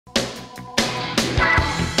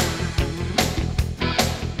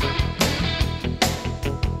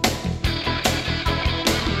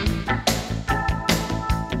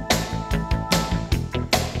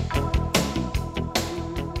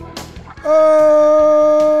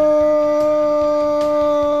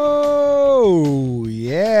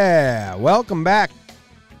welcome back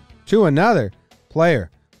to another player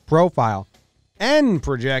profile and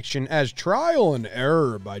projection as Trial and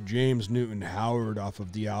Error by James Newton Howard off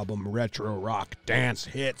of the album Retro Rock Dance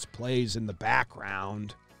Hits plays in the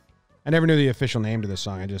background. I never knew the official name to this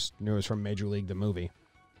song. I just knew it was from Major League, the movie.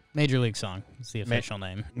 Major League Song is the official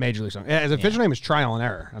name. Major League Song. Yeah, his official name is Trial and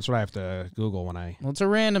Error. That's what I have to Google when I... Well, it's a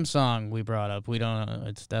random song we brought up. We don't...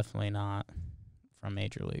 It's definitely not from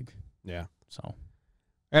Major League. Yeah. So...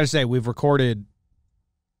 I gotta say, we've recorded,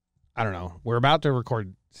 I don't know, we're about to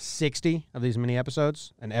record 60 of these mini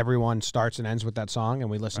episodes, and everyone starts and ends with that song, and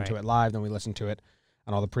we listen to it live, then we listen to it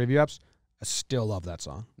on all the preview ups. I still love that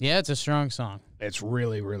song. Yeah, it's a strong song. It's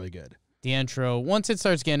really, really good. The intro, once it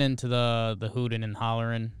starts getting into the hooting and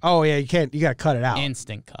hollering. Oh, yeah, you gotta cut it out.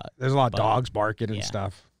 Instant cut. There's a lot of dogs barking and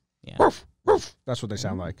stuff. Yeah. Woof, woof. That's what they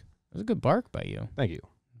sound like. It was a good bark by you. Thank you.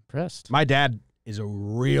 Impressed. My dad is a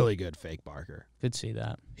really good fake barker. Could see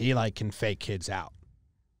that. He, can fake kids out.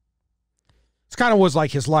 This kind of was like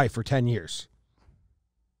his life for 10 years.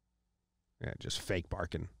 Yeah, just fake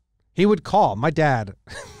barking. He would call. My dad,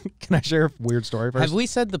 can I share a weird story first? Have we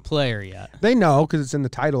said the player yet? They know because it's in the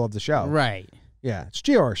title of the show. Right. Yeah, it's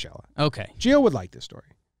Gio Urshela. Okay. Gio would like this story.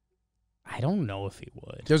 I don't know if he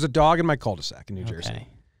would. There's a dog in my cul-de-sac in New Jersey.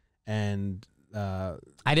 And... I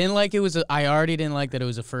didn't like it was. I already didn't like that it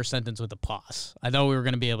was a first sentence with a pause. I thought we were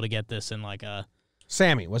going to be able to get this in like a...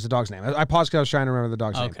 Sammy was the dog's name. I paused because I was trying to remember the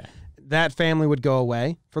dog's name. Okay. That family would go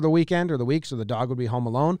away for the weekend or the week, so the dog would be home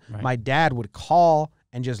alone. Right. My dad would call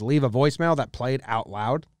and just leave a voicemail that played out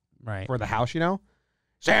loud for the house,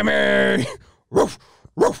 Sammy! Roof!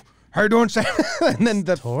 Roof! How you doing, Sammy? And then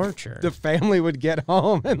the family would get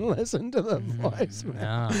home and listen to the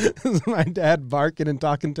voicemail. No. My dad barking and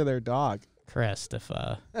talking to their dog.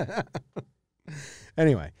 Christopher.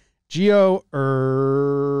 Anyway, Gio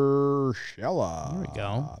Urshela. There we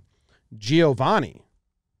go. Giovanni.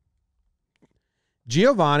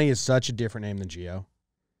 Giovanni is such a different name than Gio.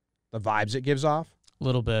 The vibes it gives off. A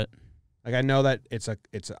little bit. I know that it's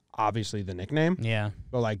obviously the nickname. Yeah.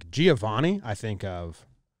 But Giovanni, I think of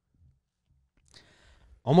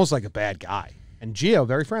almost like a bad guy. And Gio,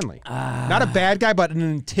 very friendly. Not a bad guy, but an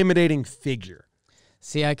intimidating figure.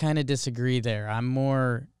 See, I kind of disagree there. I'm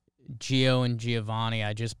more Gio and Giovanni.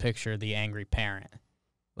 I just picture the angry parent.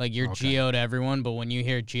 You're Gio to everyone, but when you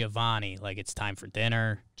hear Giovanni, it's time for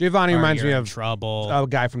dinner. Giovanni reminds me of trouble. A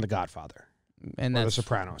guy from The Godfather. And that's The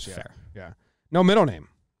Sopranos, yeah. Fair. Yeah. No middle name.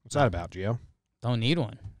 What's that about, Gio? Don't need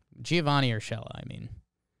one. Giovanni Urshela,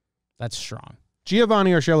 that's strong.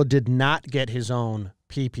 Giovanni Urshela did not get his own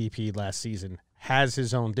PPP last season, has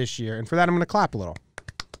his own this year, and for that I'm going to clap a little.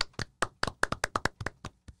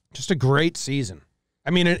 Just a great season.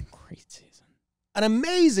 Great season. An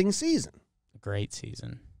amazing season. A great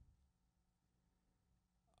season.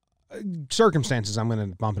 Circumstances, I'm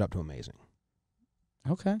going to bump it up to amazing.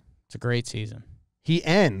 Okay. It's a great season. He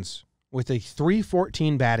ends with a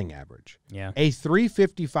 .314 batting average. Yeah. A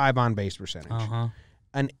 .355 on-base percentage.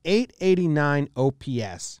 An .889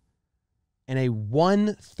 OPS. And a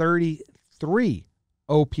 .133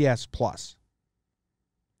 OPS plus.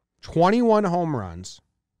 21 home runs.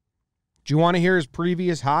 Do you want to hear his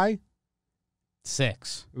previous high?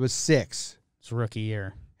 6. It was 6. It's rookie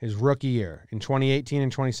year. His rookie year. In 2018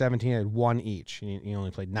 and 2017, he had 1 each. He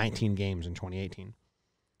only played 19 games in 2018.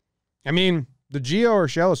 The Gio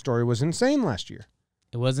Urshela story was insane last year.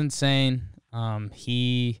 It was insane.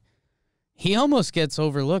 He almost gets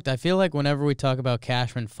overlooked. I feel like whenever we talk about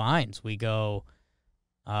Cashman fines, we go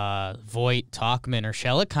Voit, Talkin,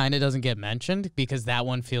 Urshela kind of doesn't get mentioned because that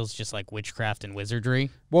one feels just like witchcraft and wizardry.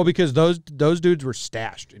 Well, because those dudes were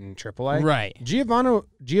stashed in AAA. Right. Giovanni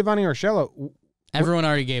Urshela, everyone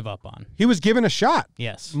already gave up on. He was given a shot.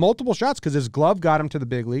 Yes. Multiple shots because his glove got him to the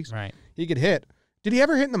big leagues. Right. He could hit. Did he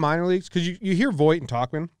ever hit in the minor leagues? Because you hear Voit and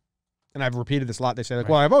Talkin, and I've repeated this a lot. They say,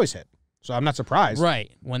 well, I've always hit. So I'm not surprised.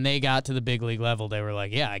 Right. When they got to the big league level, they were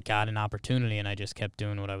like, yeah, I got an opportunity, and I just kept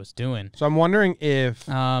doing what I was doing. So I'm wondering if...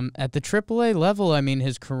 at the AAA level,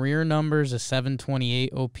 his career numbers, a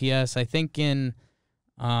 .728 OPS. I think in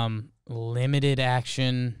limited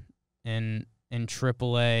action in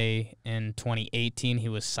AAA in 2018, he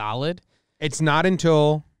was solid. It's not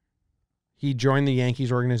until he joined the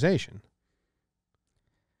Yankees organization.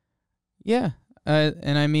 Yeah.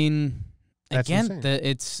 And That's again,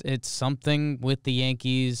 it's something with the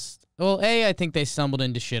Yankees. Well, I think they stumbled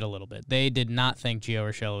into shit a little bit. They did not think Gio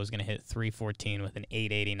Urshela was going to hit .314 with an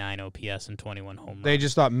 .889 OPS and 21 home runs. They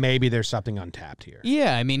just thought maybe there's something untapped here.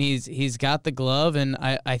 Yeah, he's got the glove, and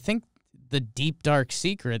I think the deep, dark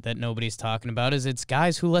secret that nobody's talking about is it's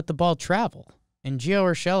guys who let the ball travel. And Gio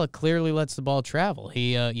Urshela clearly lets the ball travel.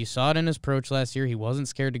 He, you saw it in his approach last year. He wasn't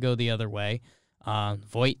scared to go the other way.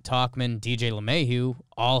 Voit, Talkman, DJ LeMahieu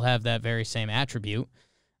all have that very same attribute.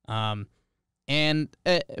 But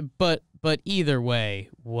either way,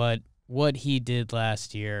 what he did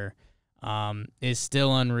last year is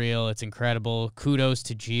still unreal. It's incredible. Kudos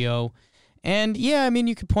to Gio. And, yeah, I mean,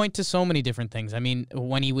 you could point to so many different things. I mean,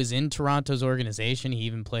 when he was in Toronto's organization, he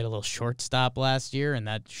even played a little shortstop last year, and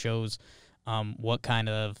that shows what kind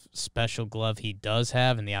of special glove he does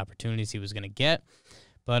have and the opportunities he was going to get.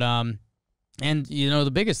 But, and, you know,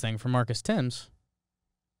 the biggest thing for Marcus Timms.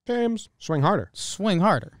 Swing harder. Swing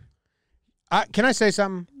harder. Can I say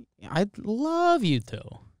something? I'd love you to.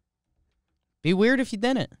 Be weird if you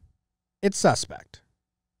didn't. It's suspect.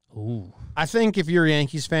 Ooh. I think if you're a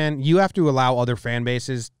Yankees fan, you have to allow other fan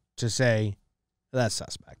bases to say, that's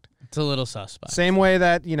suspect. It's a little suspect. Same way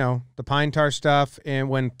that, you know, the Pine Tar stuff and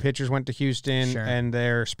when pitchers went to Houston and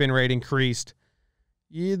their spin rate increased.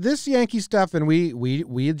 This Yankee stuff, and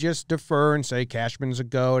we just defer and say Cashman's a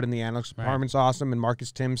goat and the analytics department's awesome, and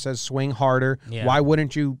Marcus Timms says swing harder. Yeah. Why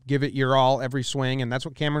wouldn't you give it your all every swing? And that's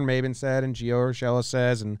what Cameron Maybin said, and Gio Urshela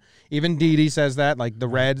says, and even Didi says that. Like the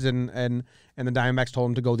Reds and the Diamondbacks told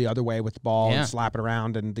him to go the other way with the ball and slap it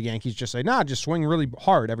around, and the Yankees just say, nah, just swing really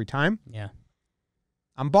hard every time. Yeah.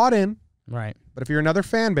 I'm bought in. Right. But if you're another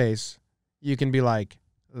fan base, you can be like,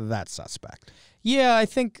 that's suspect. Yeah, I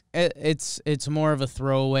think it's more of a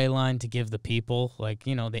throwaway line to give the people, like,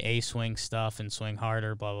 you know, the A-swing stuff and swing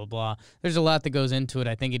harder, blah, blah, blah. There's a lot that goes into it.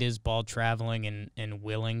 I think it is ball traveling and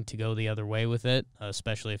willing to go the other way with it,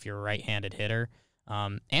 especially if you're a right-handed hitter.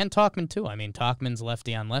 And Talkman, too. I mean, Talkman's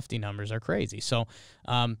lefty-on-lefty numbers are crazy. So,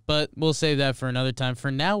 but we'll save that for another time. For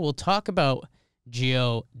now, we'll talk about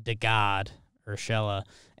Gio de God Urshela.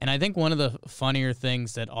 And I think one of the funnier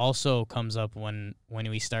things that also comes up when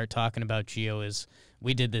we start talking about Gio is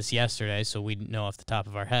we did this yesterday, so we know off the top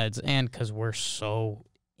of our heads, and because we're so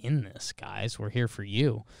in this, guys, we're here for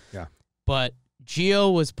you. Yeah. But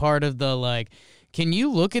Gio was part of the, like, can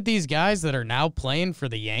you look at these guys that are now playing for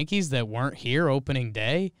the Yankees that weren't here opening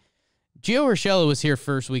day? Gio Urshela was here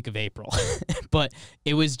first week of April, but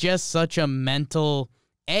it was just such a mental,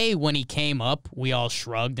 when he came up, we all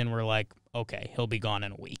shrugged and were like, okay, he'll be gone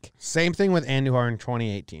in a week. Same thing with Andujar in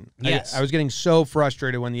 2018. Yes. I was getting so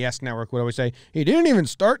frustrated when the S Network would always say, he didn't even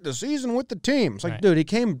start the season with the team. It's like, dude, he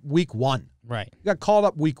came week 1. Right. He got called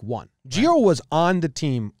up week 1. Gio was on the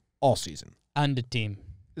team all season. On the team.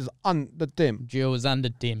 Is on the team. Gio was on the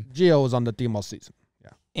team. Gio was on the team all season.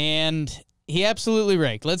 Yeah. And he absolutely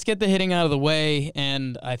raked. Let's get the hitting out of the way,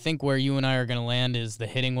 and I think where you and I are going to land is the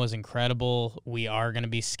hitting was incredible. We are going to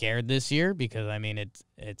be scared this year because, I mean,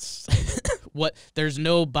 it's what there's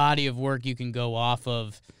no body of work you can go off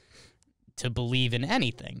of to believe in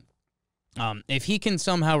anything. If he can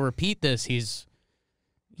somehow repeat this, he's,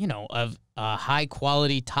 you know, a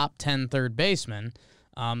high-quality top 10 third baseman.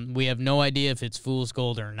 We have no idea if it's fool's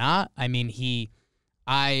gold or not. I mean,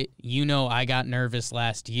 I got nervous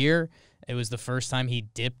last year. It was the first time he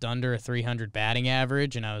dipped under a 300 batting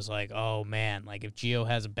average, and I was like, oh, man, like if Gio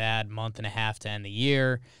has a bad month and a half to end the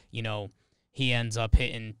year, you know, he ends up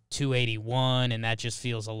hitting 281, and that just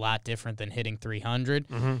feels a lot different than hitting 300.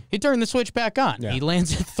 Mm-hmm. He turned the switch back on. Yeah. He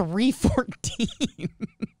lands at 314.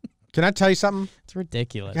 Can I tell you something? It's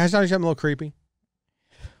ridiculous. Can I tell you something a little creepy?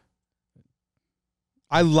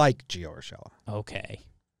 I like Gio Urshela. Okay.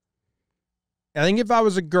 I think if I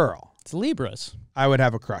was a girl, it's Libras, I would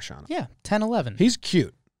have a crush on him. Yeah, 10-11. He's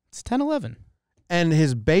cute. It's 10-11. And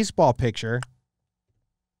his baseball picture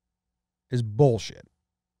is bullshit.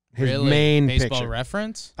 His main baseball picture.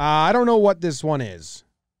 Reference? I don't know what this one is.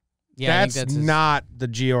 Yeah, that's not the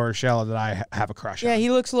Gio Urshela that I have a crush on. Yeah, he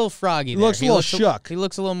looks a little froggy there. Looks a little shook. He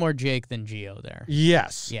looks a little more Jake than Gio there.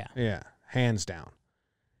 Yes. Yeah. Yeah. Hands down.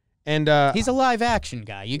 And he's a live action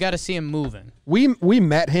guy. You got to see him moving. We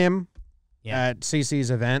met him at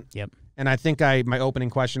CC's event. Yep. And I think my opening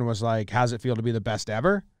question was like, how's it feel to be the best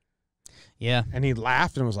ever? Yeah. And he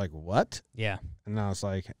laughed and was like, what? Yeah. And I was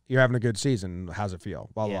like, you're having a good season. How's it feel?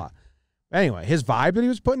 Blah, blah, blah. Anyway, his vibe that he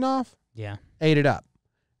was putting off ate it up.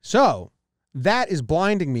 So that is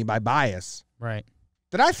blinding me by bias. Right.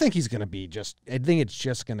 That I think he's going to be I think it's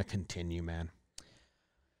just going to continue, man.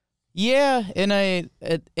 Yeah, and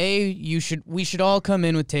we should all come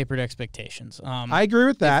in with tapered expectations. I agree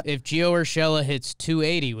with that. If Gio Urshela hits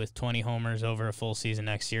 280 with 20 homers over a full season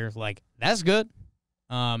next year, like, that's good.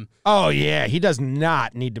 Oh, yeah, he does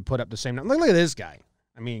not need to put up the same number. Look at this guy.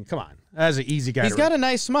 I mean, come on. That's an easy guy He's got a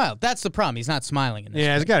nice smile. That's the problem. He's not smiling in this.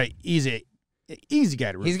 Yeah, he's got an easy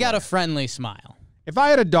guy to root He's got for. a friendly smile. If I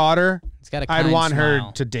had a daughter He's got a kind I'd want smile.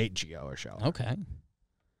 her to date Gio Urshela. Okay.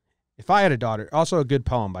 If I had a daughter, also a good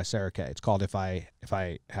poem by Sarah Kay. It's called If I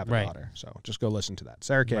Have a Daughter. So just go listen to that.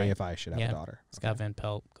 Sarah Kay, If I Should Have a Daughter. Scott Van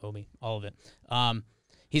Pelt, Kobe, all of it.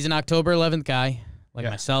 He's an October 11th guy, like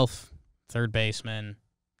myself, third baseman,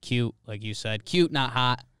 cute, like you said. Cute, not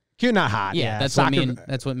hot. Cute, not hot. Yeah, that's what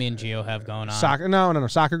me and Gio have going on. Soccer? No.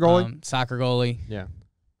 Soccer goalie? Soccer goalie. Yeah.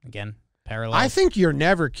 Again, parallel. I think you're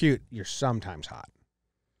never cute. You're sometimes hot.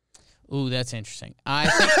 Ooh, that's interesting. I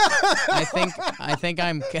think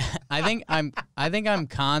I'm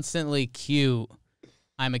constantly cute.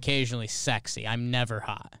 I'm occasionally sexy. I'm never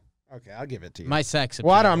hot. Okay, I'll give it to you. My sex appeal.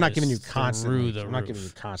 Well, I'm not giving you constantly. I'm not giving you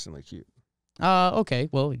constantly cute. Okay.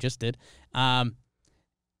 Well, we just did.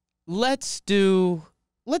 Let's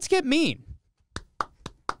get mean.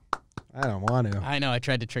 I don't want to. I know. I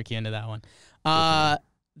tried to trick you into that one.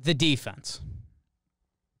 The defense.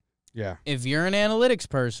 Yeah. If you're an analytics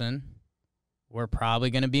person, we're probably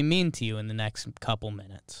going to be mean to you in the next couple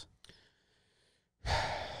minutes.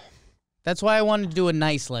 That's why I wanted to do a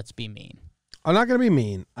nice let's be mean. I'm not going to be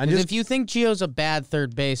mean. If you think Gio's a bad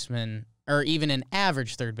third baseman or even an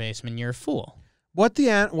average third baseman, you're a fool. It's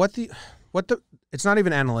not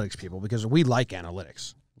even analytics people because we like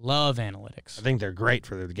analytics. Love analytics. I think they're great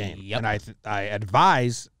for the game. Yep. And I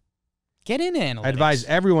advise get into analytics. I advise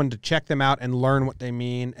everyone to check them out and learn what they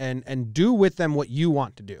mean and do with them what you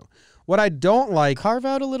want to do. What I don't like... Carve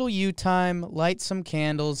out a little you time, light some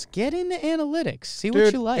candles, get into analytics, see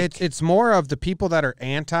what you like. It's more of the people that are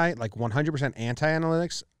 100%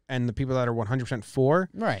 anti-analytics and the people that are 100% for.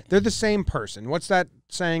 Right. They're the same person. What's that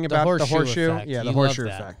saying about the horseshoe? Effect. Yeah, the horseshoe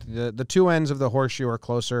effect. The two ends of the horseshoe are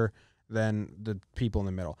closer than the people in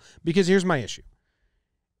the middle. Because here's my issue.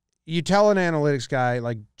 You tell an analytics guy,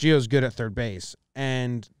 like, Gio's good at third base,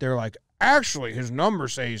 and they're like, actually, his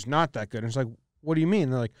numbers say he's not that good. And it's like, what do you mean?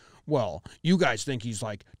 They're like, well, you guys think he's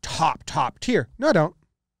like top tier. No, I don't.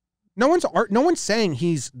 No one's saying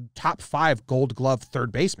he's top 5 Gold Glove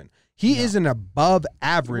third baseman. He is an above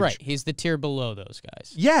average. Right, he's the tier below those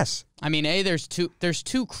guys. Yes. I mean, there's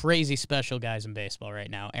two crazy special guys in baseball right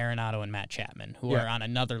now, Arenado and Matt Chapman, who are on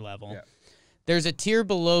another level. Yeah. There's a tier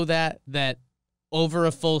below that over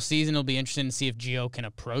a full season it'll be interesting to see if Gio can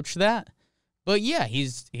approach that. But yeah,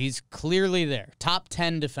 he's clearly there. Top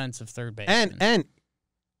 10 defensive third baseman. And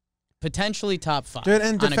potentially top 5. Dude,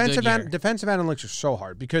 and defensive analytics are so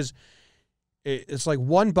hard because it's like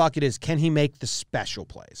one bucket is can he make the special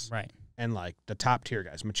plays? Right. And like the top tier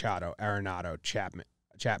guys, Machado, Arenado,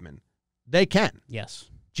 Chapman, they can. Yes.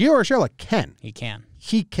 Gio Urshela can. He can.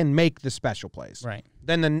 He can make the special plays. Right.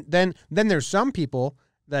 Then there's some people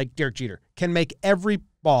like Derek Jeter can make every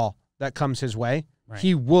ball that comes his way. Right.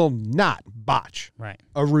 He will not botch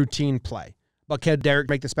a routine play. But can Derek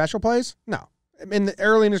make the special plays? No.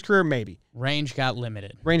 Early in his career, maybe. Range got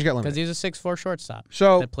limited. Because he's a 6'4" shortstop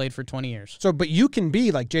that played for 20 years. But you can be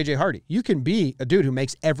like J.J. Hardy. You can be a dude who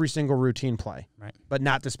makes every single routine play, but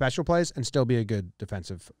not the special plays, and still be a good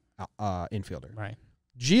defensive infielder. Right.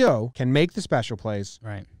 Gio can make the special plays.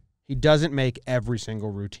 Right. He doesn't make every single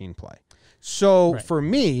routine play. So for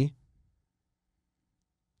me,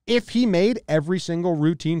 if he made every single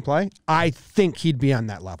routine play, I think he'd be on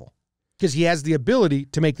that level because he has the ability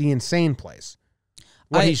to make the insane plays.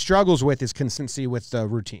 What he struggles with is consistency with the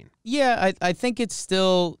routine. Yeah, I think it's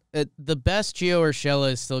still the best Gio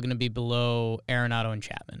Urshela is still going to be below Arenado and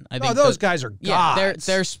Chapman. I think those guys are gods.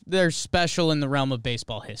 Yeah, they're special in the realm of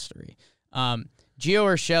baseball history. Gio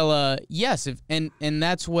Urshela, yes, and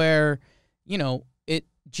that's where Gio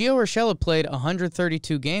Urshela played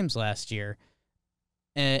 132 games last year.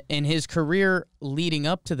 In his career leading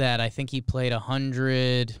up to that, I think he played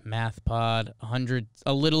 100,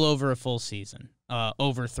 a little over a full season,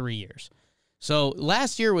 over 3 years. So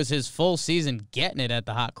last year was his full season getting it at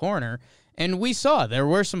the hot corner, and we saw there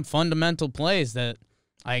were some fundamental plays that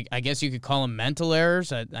I guess you could call them mental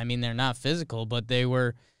errors. I mean, they're not physical, but they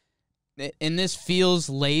were, and this feels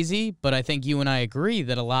lazy, but I think you and I agree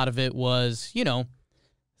that a lot of it was,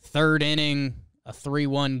 third inning, a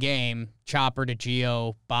 3-1 game, chopper to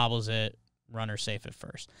Gio, bobbles it, runner safe at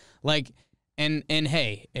first. And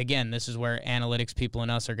hey, again, this is where analytics people and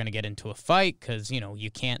us are going to get into a fight because,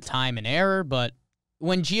 you can't time an error, but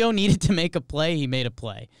when Gio needed to make a play, he made a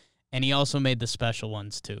play. And he also made the special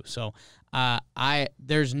ones too. So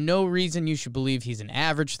there's no reason you should believe he's an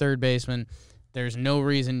average third baseman. There's no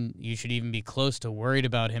reason you should even be close to worried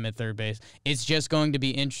about him at third base. It's just going to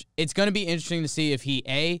be interesting to see if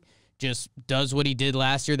he, just does what he did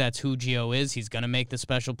last year. That's who Gio is. He's going to make the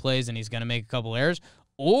special plays, and he's going to make a couple errors.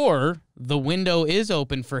 Or the window is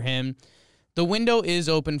open for him the window is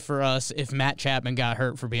open for us if Matt Chapman got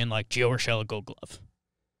hurt for being like, Gio Urshela, Gold Glove.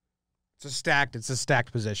 It's a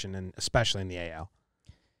stacked position, and especially in the AL.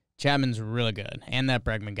 Chapman's really good, and that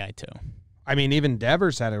Bregman guy too. I mean, even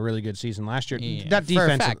Devers had a really good season last year. Yeah, Not for a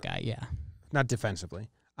defensively. fat guy, yeah. Not defensively.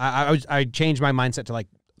 I changed my mindset to like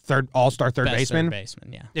all-star third Best baseman. Third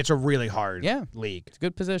baseman, yeah. It's a really hard league. It's a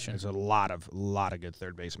good position. There's a lot of good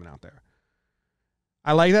third basemen out there.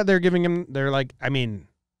 I like that they're giving him. They're like, I mean,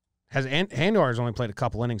 Handoar's only played a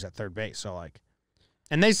couple innings at third base, so like,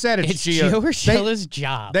 and they said it's Gio Urshela's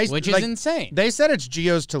job, which is insane. They said it's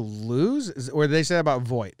Gio's to lose, or did they say about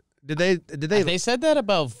Voit? Did they? They said that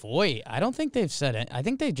about Voit. I don't think they've said it. I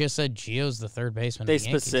think they just said Gio's the third baseman. They of the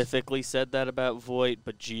Yankees. specifically said that about Voit,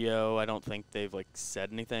 but Gio, I don't think they've like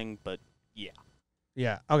said anything. But yeah,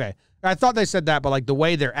 yeah, okay. I thought they said that, but like the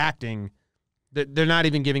way they're acting, they're not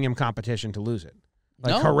even giving him competition to lose it.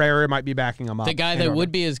 Like Herrera might be backing him up. The guy that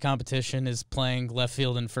would be his competition is playing left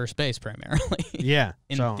field and first base primarily. Yeah,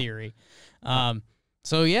 in theory.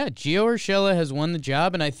 So yeah, Gio Urshela has won the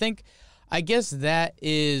job, and I guess that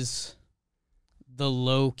is the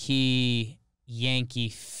low-key Yankee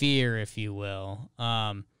fear, if you will,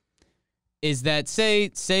 is that say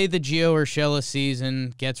the Gio Urshela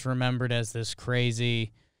season gets remembered as this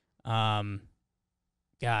crazy,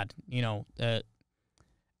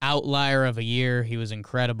 outlier of a year. He was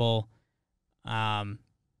incredible.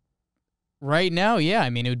 Right now, yeah, I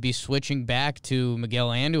mean, it would be switching back to Miguel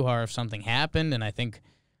Andujar if something happened, and I think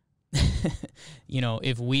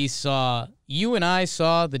if you and I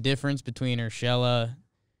saw the difference between Urshela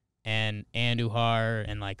and Andujar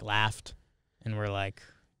and like laughed and we're like,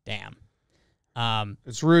 damn.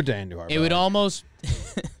 It's rude to Andujar. It would almost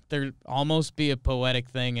there'd almost be a poetic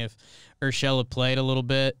thing if Urshela played a little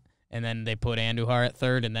bit and then they put Andujar at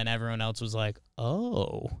third and then everyone else was like,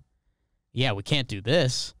 oh, yeah, we can't do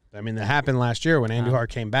this. I mean, that happened last year when Andujar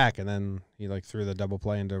came back, and then he like threw the double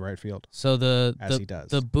play into right field. So he does.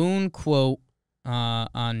 The Boone quote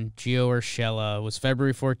on Gio Urshela was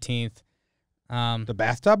February 14th. The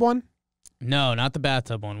bathtub one? No, not the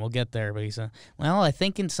bathtub one. We'll get there. But he said, "Well, I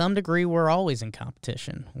think in some degree we're always in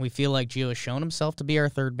competition. We feel like Gio has shown himself to be our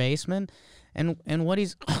third baseman, and what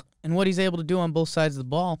he's able to do on both sides of the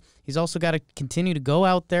ball. He's also got to continue to go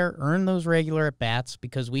out there, earn those regular at bats,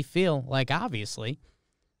 because we feel like obviously."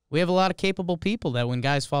 We have a lot of capable people that when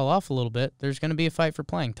guys fall off a little bit, there's going to be a fight for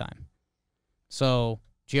playing time. So,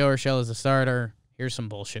 Gio Urshela is the starter. Here's some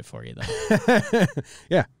bullshit for you, though.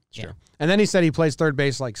 Yeah, it's true. And then he said he plays third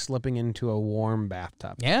base like slipping into a warm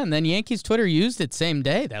bathtub. Yeah, and then Yankees Twitter used it same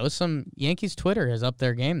day. That was Yankees Twitter has upped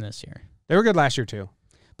their game this year. They were good last year, too.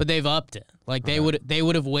 But they've upped it. Like, they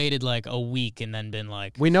would have waited like a week and then been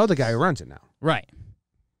like... We know the guy who runs it now. Right.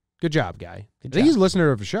 Good job, guy. I think he's a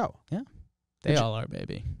listener of the show. Yeah. They all are,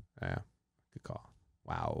 baby. Yeah, good call.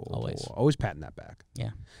 Wow. Always patting that back.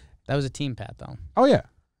 Yeah. That was a team pat, though. Oh, yeah.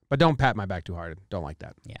 But don't pat my back too hard. Don't like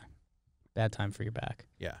that. Yeah. Bad time for your back.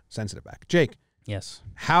 Yeah, sensitive back. Jake. Yes.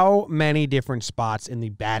 How many different spots in the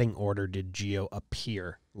batting order did Gio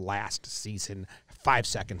appear last season? 5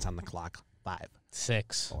 seconds on the clock. 5.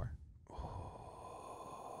 6. 4.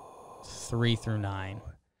 3 through 9.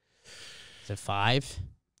 Is it 5?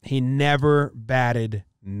 He never batted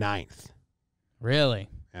 9th. Really?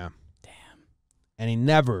 Yeah. Damn. And he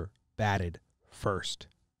never batted first.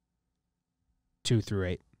 2 through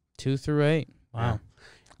 8. 2 through 8. Wow. Yeah.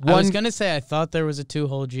 I was going to say I thought there was a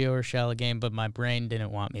 2-hole Gio Urshela game, but my brain didn't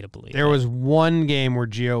want me to believe There was one game where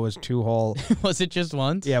Gio was 2-hole. Was it just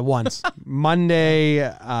once? Yeah, once. Monday,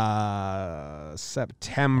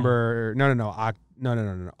 September.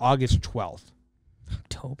 No. August 12th.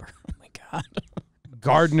 October. Oh, my God.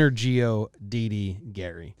 Gardner, Gio, Didi,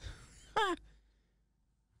 Gary.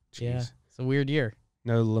 Jeez. Yeah, it's a weird year.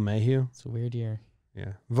 No LeMahieu. It's a weird year.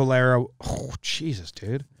 Yeah. Valero. Oh, Jesus,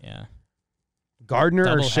 dude. Yeah. Gardner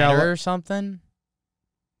or Urshela or something?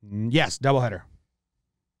 Yes, doubleheader.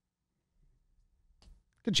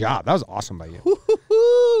 Good job. That was awesome by you.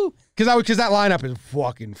 Because that lineup is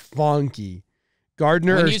fucking funky.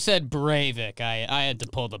 Gardner. When you said Breivik, I had to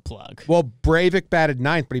pull the plug. Well, Breivik batted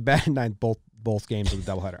 9th, but he batted 9th both games of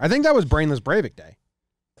the doubleheader. I think that was Brainless Breivik day.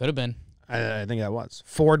 Could have been. I think that was.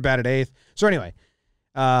 Ford batted 8th. So anyway,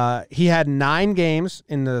 he had 9 games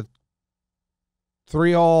in the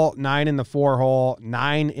 3-hole, 9 in the 4-hole,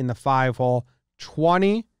 9 in the 5-hole,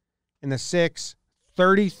 20 in the 6th,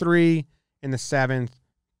 33 in the 7th,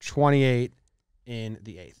 28 in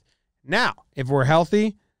the 8th. Now, if we're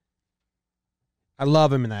healthy, I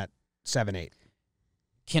love him in that 7-8.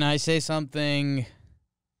 Can I say something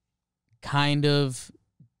kind of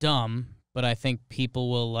dumb, but I think people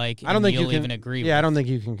will like. I don't think you'll you can even agree. Yeah, I don't think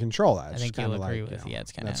you can control that. I think you'll agree with. Yeah,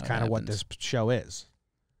 it's kind of that's kind of what this show is.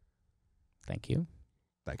 Thank you.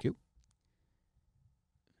 Thank you.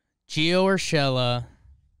 Gio Urshela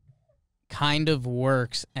kind of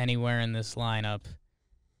works anywhere in this lineup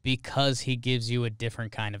because he gives you a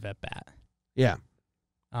different kind of at bat. Yeah.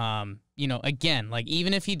 Again, like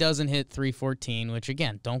even if he doesn't hit 314, which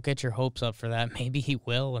again, don't get your hopes up for that. Maybe he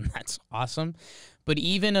will, and that's awesome. But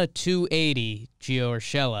even a 280 Gio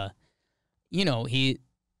Urshela,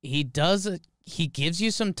 he gives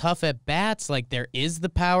you some tough at bats. Like there is the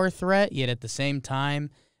power threat, yet at the same time,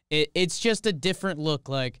 it's just a different look.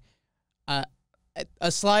 Like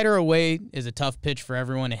a slider away is a tough pitch for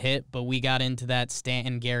everyone to hit, but we got into that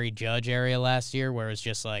Stanton, Gary Judge area last year where it's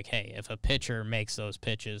just like, hey, if a pitcher makes those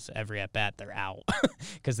pitches every at-bat, they're out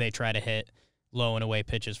because they try to hit low and away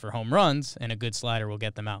pitches for home runs, and a good slider will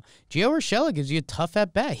get them out. Gio Urshela gives you a tough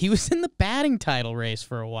at-bat. He was in the batting title race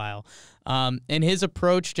for a while, and his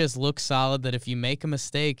approach just looks solid that if you make a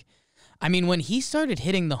mistake, I mean, when he started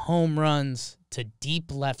hitting the home runs to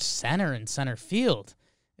deep left center and center field,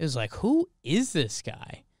 it was like, who is this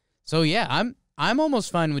guy? So, yeah, I'm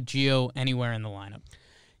almost fine with Gio anywhere in the lineup.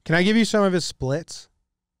 Can I give you some of his splits?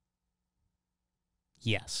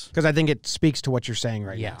 Yes. Because I think it speaks to what you're saying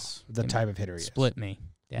right now. Yes. The type of hitter he is. Split me.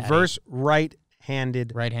 Daddy. Versus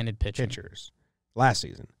right-handed pitchers last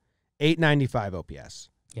season. 895 OPS.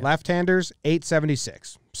 Yep. Left-handers,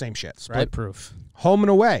 876. Same shit, Split right? proof. Home and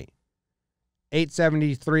away.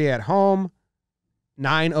 873 at home.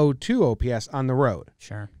 902 OPS on the road.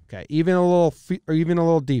 Sure. Okay, even a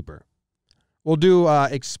little deeper. We'll do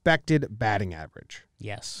expected batting average.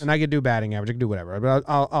 Yes. And I could do batting average. I could do whatever. But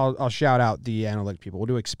I'll shout out the analytic people. We'll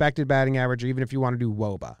do expected batting average, or even if you want to do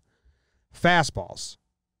WOBA. Fastballs.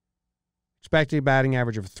 Expected batting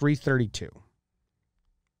average of 332.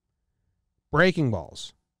 Breaking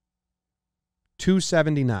balls.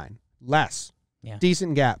 279. Less. Yeah.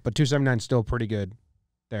 Decent gap, but 279 is still pretty good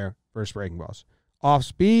there versus breaking balls. Off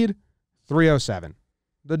speed, 307.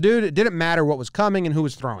 The dude, it didn't matter what was coming and who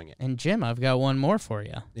was throwing it. And Jim, I've got one more for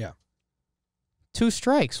you. Yeah. 2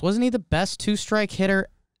 strikes. Wasn't he the best 2-strike hitter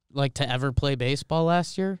to ever play baseball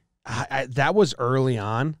last year? That was early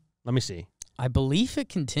on. Let me see. I believe it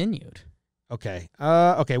continued. Okay.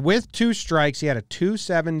 Okay. With 2 strikes, he had a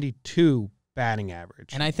 272 batting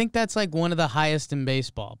average. And I think that's one of the highest in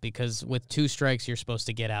baseball because with 2 strikes, you're supposed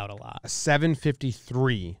to get out a lot. A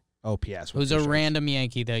 753 OPS. Who's a random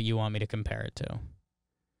Yankee that you want me to compare it to?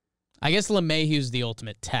 I guess LeMahieu's the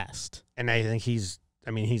ultimate test. And I think he's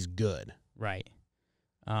good. Right.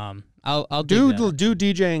 I'll do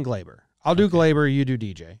DJ and Glaber. I'll do Glaber, you do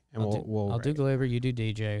DJ, and we'll I'll do Glaber, you do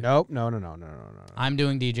DJ. Nope, no. I'm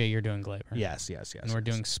doing DJ, you're doing Glaber. Yes. And we're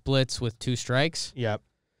doing splits with 2 strikes. Yep.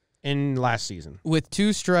 In last season. With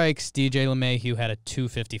 2 strikes, DJ LeMahieu had a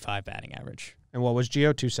 255 batting average. And what was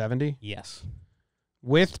Gio, 270? Yes.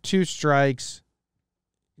 With 2 strikes,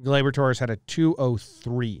 Glaber Torres had a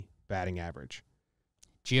 203 batting average.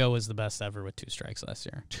 Gio was the best ever with 2 strikes last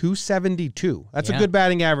year. 272. That's a good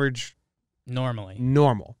batting average. Normally.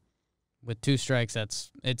 Normal. With 2 strikes,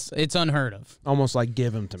 it's unheard of. Almost like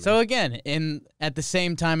give him to me. So again, at the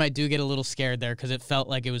same time, I do get a little scared there because it felt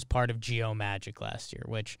like it was part of Gio Magic last year,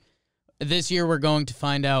 which this year we're going to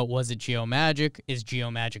find out, was it Gio Magic? Is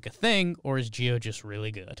Gio Magic a thing, or is Gio just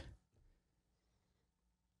really good?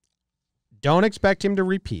 Don't expect him to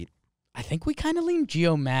repeat. I think we kind of lean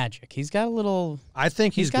Gio Magic. He's got a little. I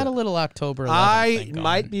think he's got good. A little October 11th I thing going.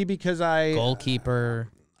 might be because I goalkeeper.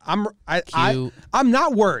 I'm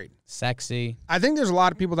not worried. Sexy. I think there's a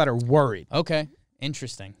lot of people that are worried. Okay,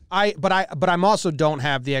 interesting. But I'm also don't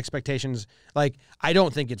have the expectations. Like I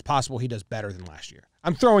don't think it's possible he does better than last year.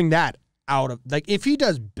 I'm throwing that out of if he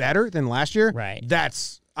does better than last year. Right.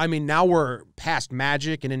 Now we're past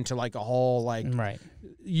Magic and into a whole right.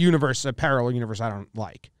 universe, a parallel universe I don't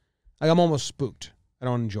like. I'm almost spooked. I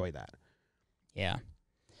don't enjoy that. Yeah.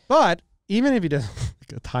 But even if he does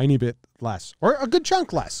a tiny bit less or a good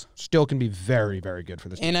chunk less, still can be very, very good for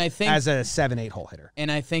this team. And I think as a 7-8 hole hitter.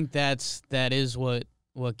 And I think that is what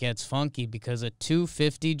gets funky because a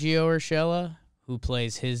 250 Gio Urshela, who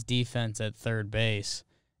plays his defense at third base,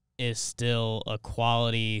 is still a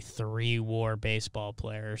quality 3-WAR baseball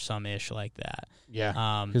player or some ish like that.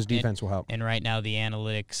 Yeah. His defense will help. And right now the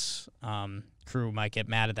analytics crew might get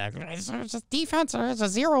mad at that. It's a defense. It's a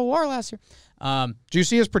 0 WAR last year. Do you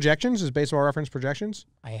see his projections, his baseball reference projections?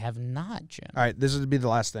 I have not, Jim. All right, this would be the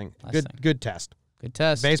last thing. Good test. Good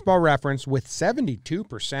test. Baseball reference with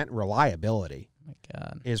 72% reliability. Oh my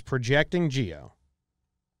God. Is projecting Gio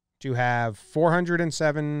to have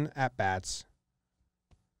 407 at-bats,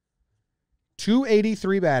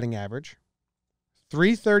 .283 batting average,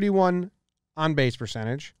 .331 on base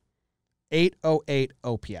percentage, .808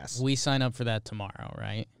 OPS. We sign up for that tomorrow,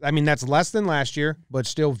 right? I mean, that's less than last year, but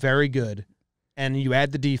still very good. And you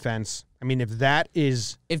add the defense. I mean, if Gio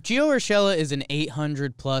Urshela is an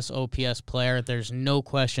 800-plus OPS player, there's no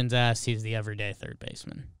questions asked. He's the everyday third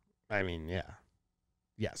baseman. I mean, yeah.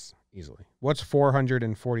 Yes, easily. What's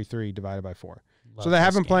 443 divided by 4? So they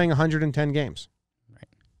have him playing 110 games. Right.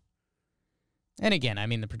 And again, I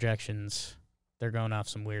mean, the projections, they're going off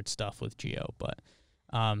some weird stuff with Gio, but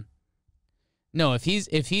no, if he's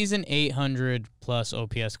an 800-plus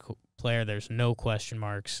OPS player, there's no question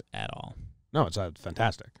marks at all. No, it's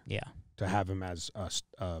fantastic. Yeah. To have him as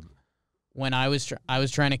when I was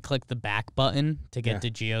trying to click the back button to get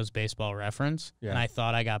to Gio's baseball reference, and I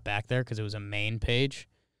thought I got back there because it was a main page,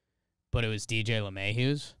 but it was DJ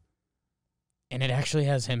LeMahieu's, and it actually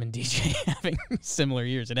has him and DJ having similar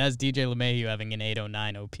years. It has DJ LeMahieu having an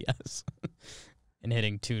 809 OPS and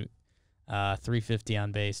hitting 350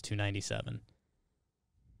 on base, 297.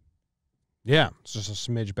 Yeah, it's just a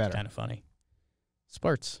smidge better. Kind of funny.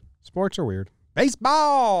 Sports are weird.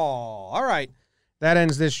 Baseball. All right. That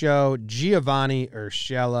ends this show. Giovanni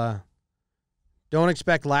Urshela. Don't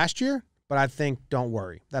expect last year, but I think don't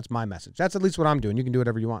worry. That's my message. That's at least what I'm doing. You can do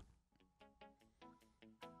whatever you want.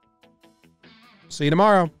 See you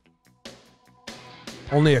tomorrow.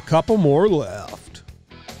 Only a couple more left.